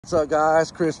What's up,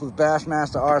 guys? Chris with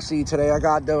Bassmaster RC. Today I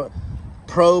got the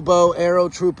Pro Boat Aero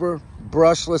Trooper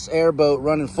brushless airboat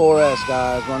running 4S,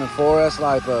 guys. Running 4S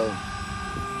LiPo.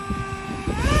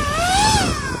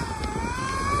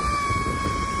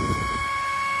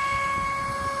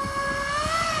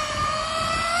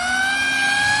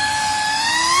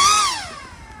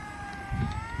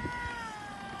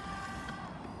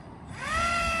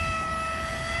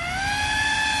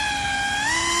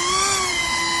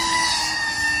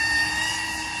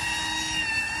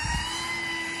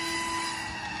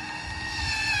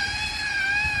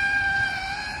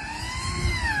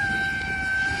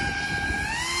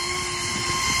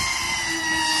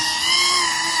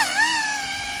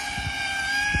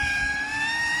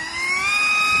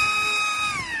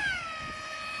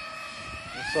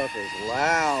 This sucker's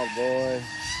loud, boy.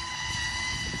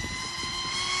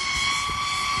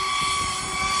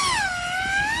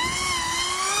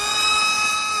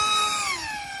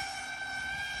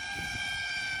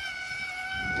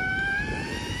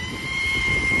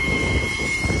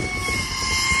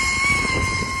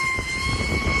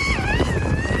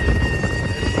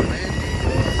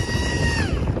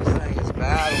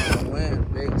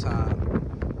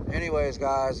 Anyways,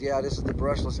 guys, yeah, this is the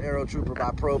brushless Aero Trooper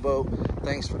by Pro Boat.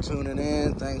 Thanks for tuning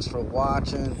in. Thanks for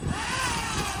watching.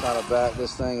 Gotta back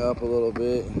this thing up a little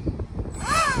bit.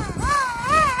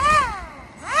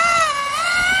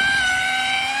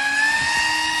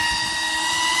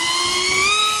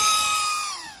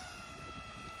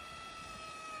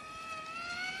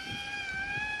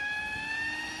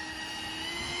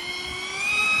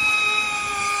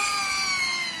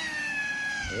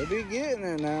 They'll be getting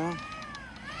it now.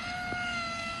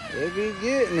 They be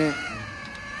getting it.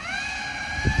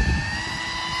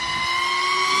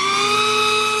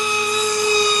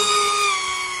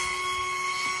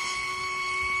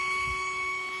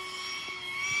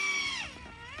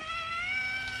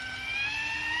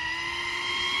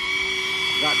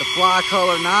 Got the Fly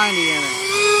Color 90 in it.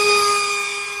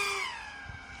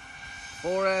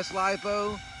 4S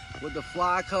LiPo with the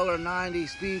Fly Color 90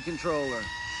 speed controller.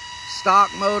 Stock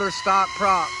motor, stock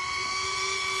prop.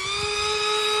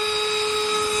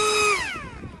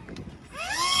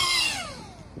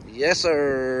 Yes,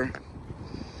 sir.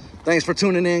 Thanks for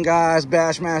tuning in, guys.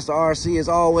 Bassmaster RC, as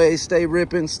always, stay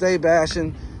ripping, stay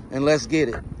bashing, and let's get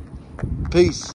it. Peace.